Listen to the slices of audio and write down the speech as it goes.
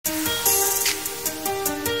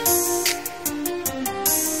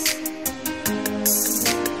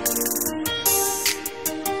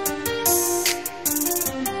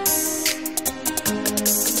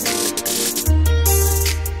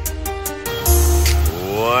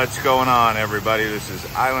What's going on, everybody? This is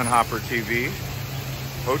Island Hopper TV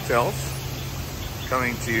Hotels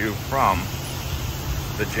coming to you from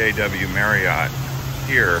the JW Marriott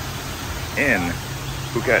here in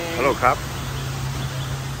Phuket. Hello, cop.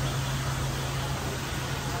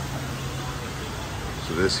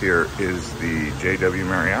 So this here is the JW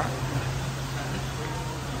Marriott,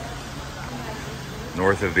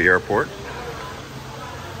 north of the airport.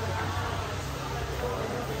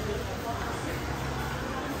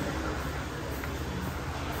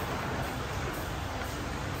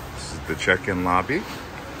 The check-in lobby.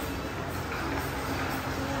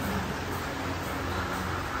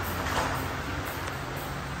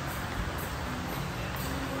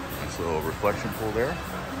 Nice little reflection pool there.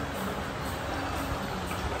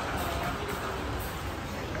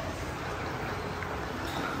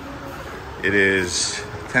 It is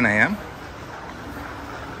 10 a.m.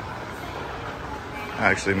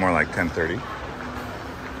 Actually, more like 10:30.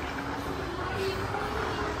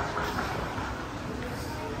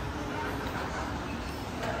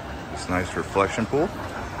 Nice reflection pool.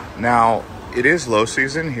 Now, it is low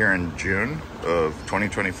season here in June of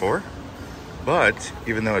 2024, but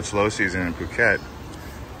even though it's low season in Phuket,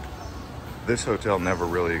 this hotel never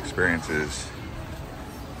really experiences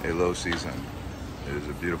a low season. It is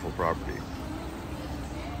a beautiful property.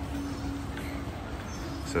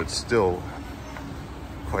 So it's still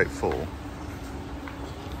quite full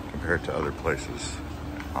compared to other places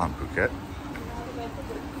on Phuket.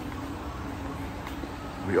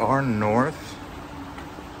 We are north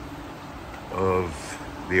of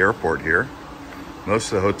the airport here.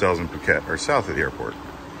 Most of the hotels in Phuket are south of the airport.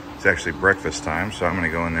 It's actually breakfast time, so I'm gonna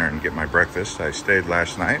go in there and get my breakfast. I stayed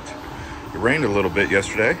last night. It rained a little bit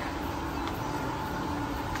yesterday.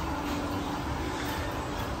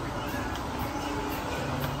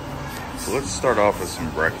 So let's start off with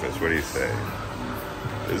some breakfast. What do you say?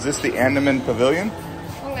 Is this the Andaman Pavilion?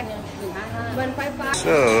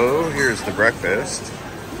 So here's the breakfast.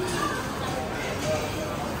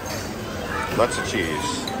 Lots of cheese.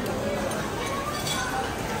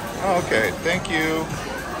 Oh, okay, thank you.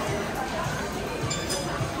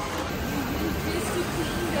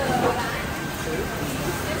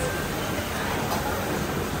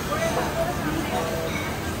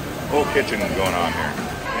 Whole kitchen going on here.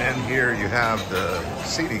 And here you have the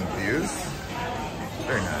seating views.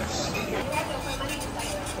 Very nice.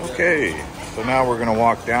 Okay, so now we're gonna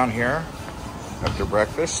walk down here after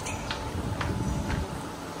breakfast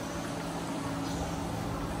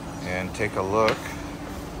and take a look.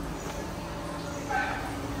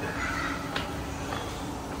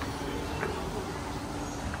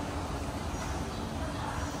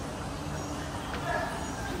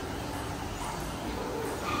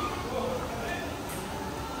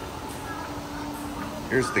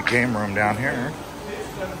 Here's the game room down here.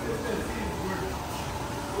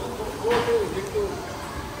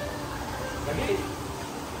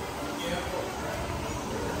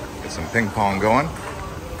 Get some ping pong going.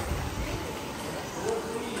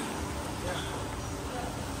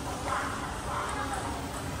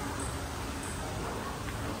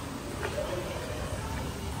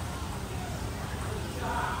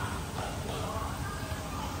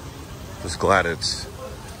 Just glad it's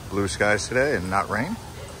blue skies today and not rain.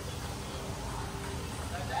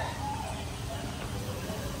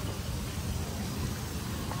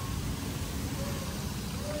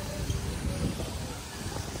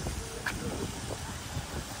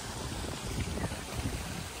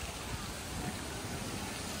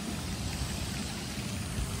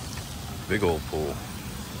 Big old pool.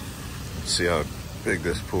 Let's see how big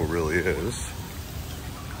this pool really is.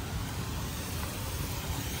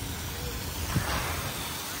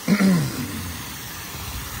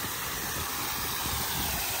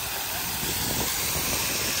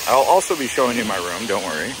 I'll also be showing you my room, don't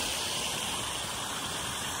worry.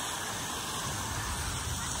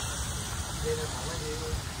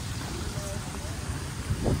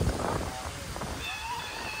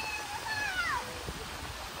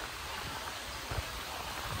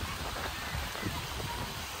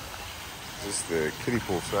 This is the kiddie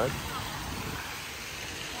pool side.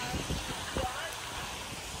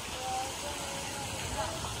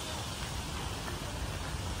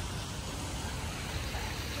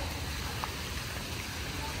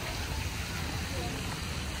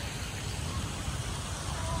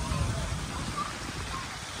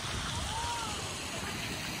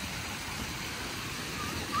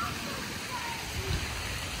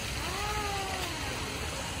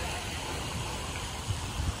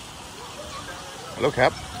 Hello,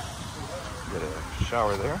 Cap. Get a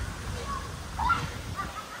shower there.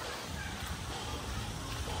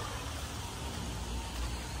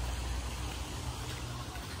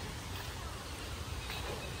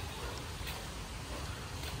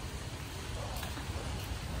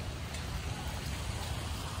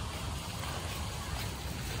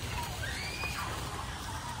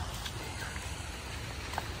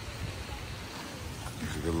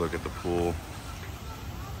 look at the pool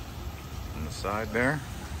on the side there.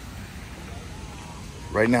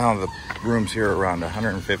 Right now, the rooms here are around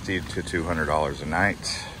 $150 to $200 a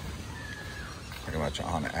night, pretty much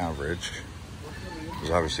on average. It's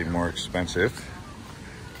obviously more expensive.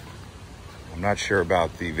 I'm not sure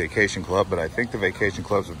about the vacation club, but I think the vacation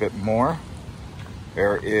club's a bit more.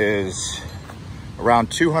 There is around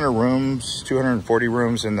 200 rooms, 240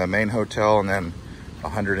 rooms in the main hotel, and then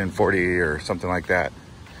 140 or something like that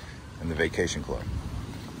in the vacation club.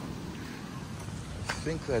 I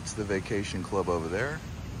think that's the vacation club over there.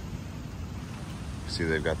 See,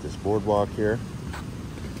 they've got this boardwalk here,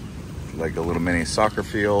 like a little mini soccer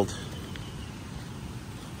field.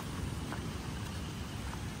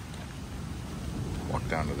 Walk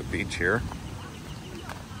down to the beach here.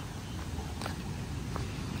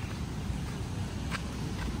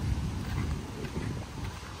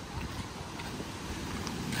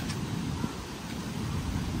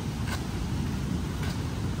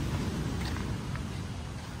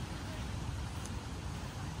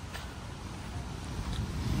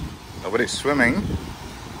 Nobody's swimming.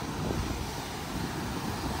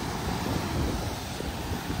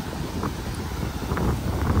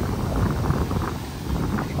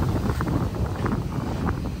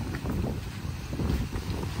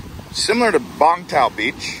 Similar to Bong Tao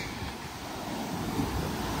Beach.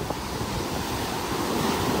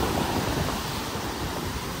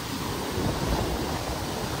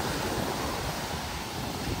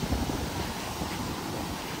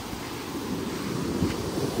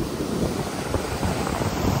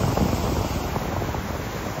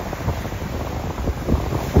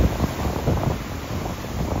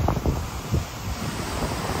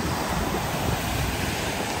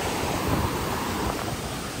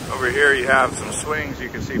 Over here you have some swings. You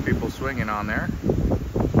can see people swinging on there.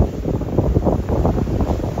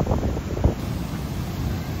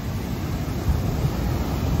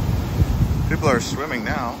 People are swimming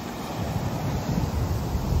now.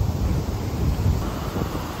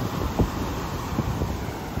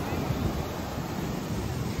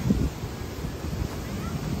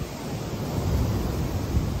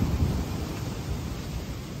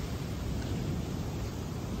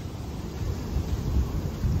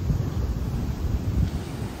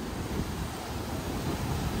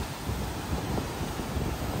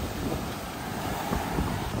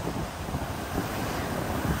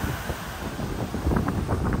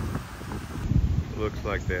 Looks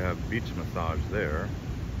like they have beach massage there.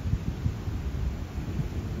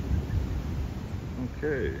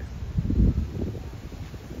 Okay.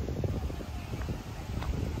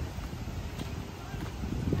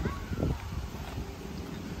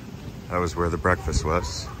 That was where the breakfast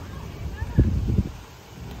was.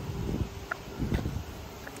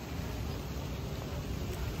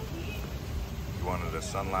 You wanted a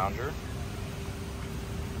sun lounger?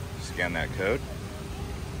 Scan that code.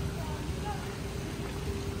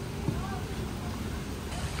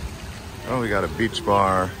 Oh, we got a beach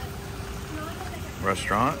bar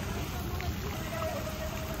restaurant.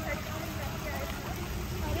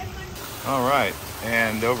 All right,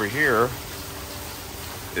 and over here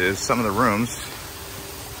is some of the rooms.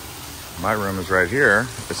 My room is right here.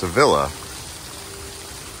 It's a villa,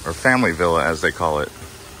 or family villa as they call it.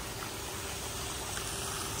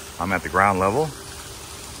 I'm at the ground level,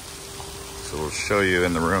 so we'll show you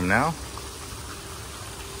in the room now.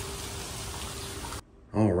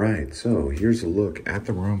 All right, so here's a look at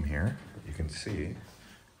the room here. You can see,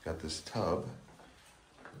 got this tub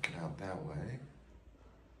looking out that way.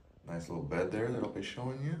 Nice little bed there that I'll be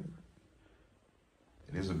showing you.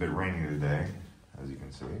 It is a bit rainy today, as you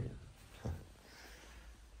can see.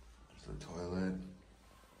 There's the toilet.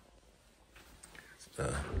 It's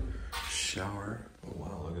the shower. Oh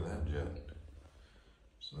wow, look at that jet.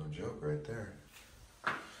 It's no joke right there.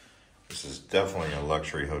 This is definitely a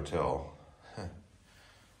luxury hotel.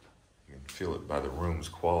 You can feel it by the room's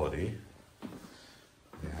quality.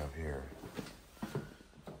 We have here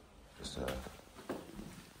just a,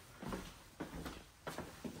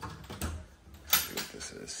 let's see what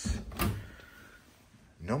this is.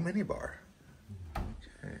 No minibar.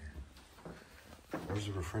 Okay. Where's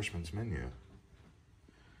the refreshments menu?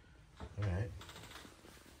 All right.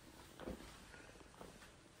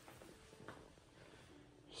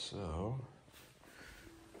 So,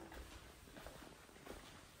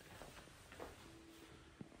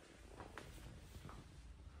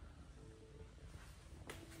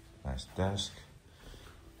 nice desk.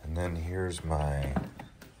 And then here's my,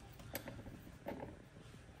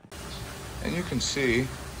 and you can see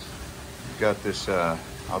you've got this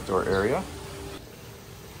outdoor area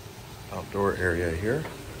here.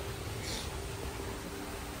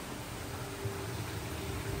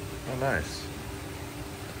 Oh, nice.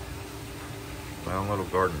 My own little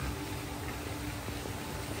garden.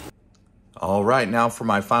 All right, now for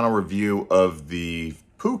my final review of the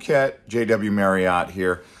Phuket JW Marriott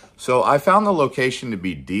here. So I found the location to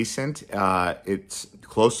be decent. It's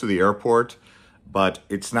close to the airport, but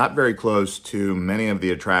it's not very close to many of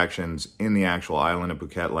the attractions in the actual island of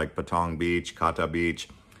Phuket, like Patong Beach, Kata Beach.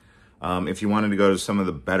 If you wanted to go to some of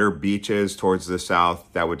the better beaches towards the south,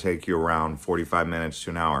 that would take you around 45 minutes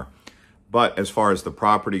to an hour. But as far as the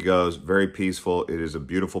property goes, very peaceful. It is a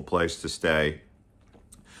beautiful place to stay.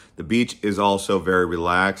 The beach is also very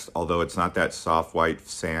relaxed, although it's not that soft white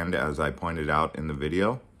sand as I pointed out in the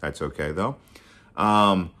video. That's okay though.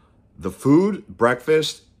 The food,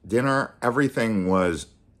 breakfast, dinner, everything was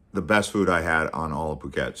the best food I had on all of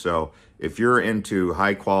Phuket. So if you're into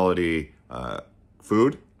high quality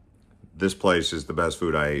food, this place is the best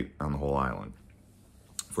food I ate on the whole island,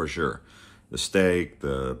 for sure. The steak,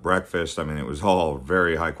 the breakfast, I mean, it was all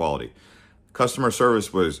very high quality. Customer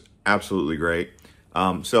service was absolutely great.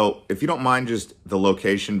 So if you don't mind just the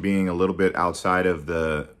location being a little bit outside of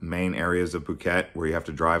the main areas of Phuket where you have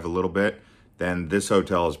to drive a little bit, then this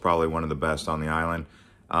hotel is probably one of the best on the island.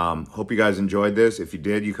 Hope you guys enjoyed this. If you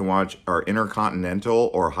did, you can watch our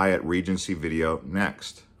Intercontinental or Hyatt Regency video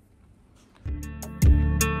next.